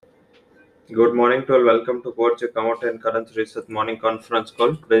Good morning to all. Welcome to Coach Commodity and Currency Research morning conference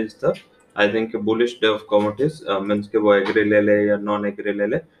call. Today is the I think a bullish day of commodities. Means के वो agree ले ले या non agree ले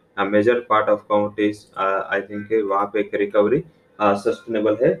ले. Major part of commodities I think वहाँ पे एक रिकवरी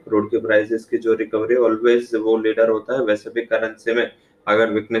सस्टेनेबल है. क्रूड के प्राइसेस की जो रिकवरी ऑलवेज वो लीडर होता है. वैसे भी करेंसी में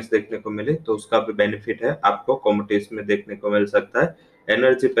अगर वीकनेस देखने को मिले तो उसका भी बेनिफिट है आपको कमोडिटीज में देखने को मिल सकता है.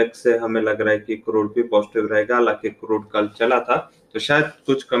 एनर्जी पैक से हमें लग रहा है कि क्रूड भी पॉजिटिव रहेगा. हालांकि क्रूड कल चला था तो शायद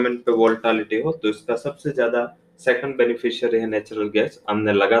कुछ कमेंट पे वोल्टालिटी हो, तो इसका सबसे ज्यादा सेकंड बेनिफिशियरी है नेचुरल गैस.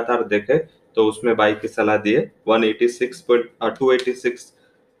 हमने लगातार देखे तो उसमें बाई की सलाह दी है.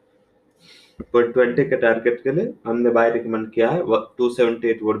 220 के टारगेट के लिए हमने बाय रिकमेंड किया है.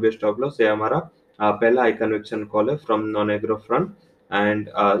 278 वुड बी स्टॉप लॉस. ये हमारा पहला हाई कन्विक्शन कॉल है from non agro front. And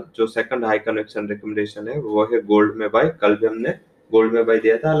जो सेकंड हाई कन्विक्शन रिकमेंडेशन है वो है गोल्ड में बाय. कल भी हमने गोल्ड में बाय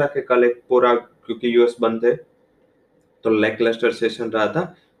दिया था. हालांकि कल एक पूरा क्योंकि यूएस बंद थे तो लैकलस्टर सेशन रहा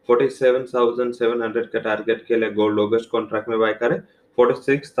था. 47,700 का टारगेट के लिए गोल्ड ऑगस्ट कॉन्ट्रैक्ट में बाय करें.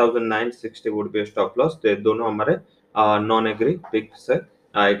 46,960 वुड बी स्टॉप लॉस. तो ये दोनों हमारे नॉन एग्री पिक्स है.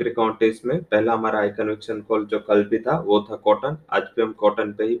 एग्री काउंटीज में पहला हमारा हाई कन्विक्शन कॉल जो कल भी था वो था कॉटन. आज भी हम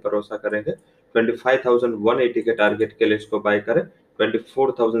कॉटन पे ही भरोसा करेंगे. 25,180 के टारगेट के लिए इसको बाय करें.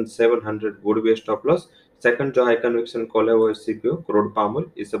 24,700 would be stop loss. Second जो हाई कन्विक्शन कॉल है वो है सीपीओ क्रूड पाम ऑयल.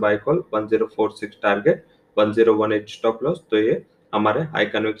 इसे buy call 1046 target 1018 stop loss. तो ये हमारे हाई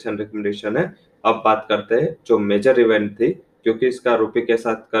कन्विक्शन रिकमेंडेशन है. अब बात करते हैं जो मेजर इवेंट थी क्योंकि इसका रुपये के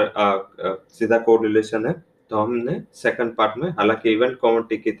साथ सीधा कोरिलेशन है. तो हमने सेकंड पार्ट में हालांकि इवेंट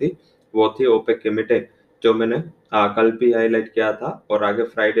कॉमोडिटी की थी वो थी ओपेक की मीटिंग जो मैंने कल भी हाईलाइट किया था और आगे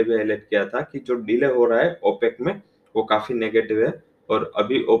फ्राइडे भी हाईलाइट किया था कि जो डिले हो रहा है ओपेक में वो काफी नेगेटिव है. और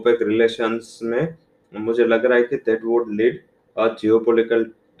अभी ओपेक रिलेशंस में मुझे लग रहा है कि that would lead a geopolitical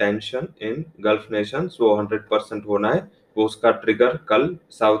tension in gulf Nations. वो 100% होना है. वो उसका ट्रिगर कल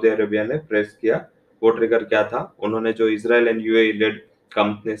सऊदी अरेबिया ने प्रेस किया. वो ट्रिगर क्या था, उन्होंने जो Israel and UAE led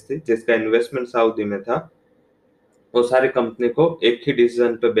companies थी जिसका इन्वेस्टमेंट सऊदी में था वो सारी कंपनी को एक ही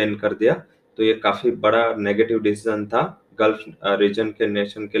डिसीजन पे बैन कर दिया. तो ये काफी बड़ा नेगेटिव डिसीजन था गल्फ रीजन के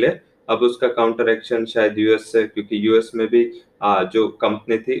नेशन के लिए. अब उसका काउंटर एक्शन शायद यूएस से, क्योंकि यूएस में भी जो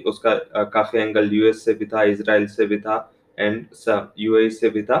कंपनी थी उसका काफी एंगल यूएस से भी था, इजराइल से भी था एंड यूएई से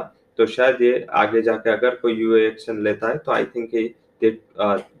भी था. तो शायद ये आगे जाके अगर कोई यूएई एक्शन लेता है तो आई थिंक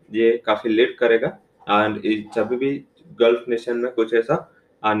ये काफी लेट करेगा. एंड जब भी गल्फ नेशन में कुछ ऐसा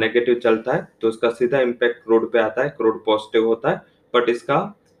नेगेटिव चलता है तो उसका सीधा इम्पैक्ट क्रूड पे आता है. क्रूड पॉजिटिव होता है बट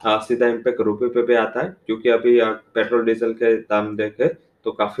इसका सीधा इम्पैक्ट रुपये पे भी आता है क्योंकि अभी पेट्रोल डीजल के दाम देखे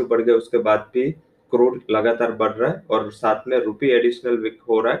तो काफी बढ़ गए. उसके बाद भी क्रूड लगातार बढ़ रहा है और साथ में रुपये एडिशनल वीक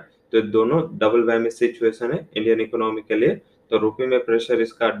हो रहा है. तो दोनों डबल वैमी सिचुएशन है इंडियन इकोनॉमी के लिए. तो रुपये में प्रेशर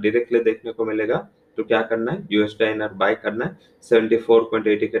इसका डायरेक्टली देखने को मिलेगा. तो क्या करना है, यूएस डाइनर बाय करना है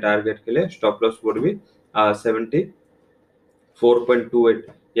 74.80 के टारगेट के लिए. स्टॉप लॉस वुड भी 74.28.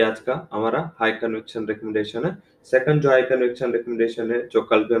 ये आज का हमारा हाई कन्विक्शन रिकमेंडेशन है. सेकंड जो हाई कन्विक्शन रिकमेंडेशन है जो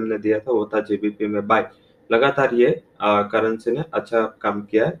कल भी हमने दिया था वो था जीबीपी में बाय. लगातार ये करेंसी ने अच्छा काम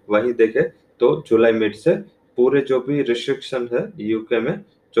किया है. वही देखे तो जुलाई मिड से पूरे जो भी रिस्ट्रिक्शन है यूके में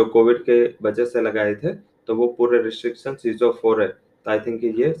जो कोविड के वजह से लगाए थे तो वो पूरे रिस्ट्रिक्शन सीज ऑफ हो रहे. तो आई थिंक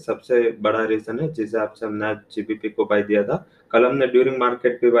ये सबसे बड़ा रीजन है जिस हिसाब से हमने जीबीपी को बाय दिया था. कल हमने ड्यूरिंग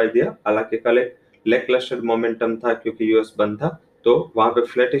मार्केट भी बाय दिया. हालांकि कल एक लैकलस्टर मोमेंटम था क्योंकि यूएस बंद था तो वहां पे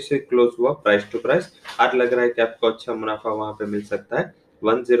फ्लैटिश से क्लोज हुआ प्राइस टू प्राइस. आज लग रहा है कि आपको अच्छा मुनाफा वहां पे मिल सकता है.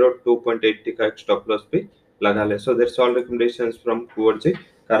 102.80 का एक स्टॉप लॉस भी लगा ले. So that's all recommendations from Kunvarji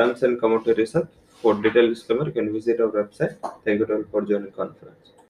currency and commodity research. For detailed disclaimer you can visit our website. Thank you all for joining conference.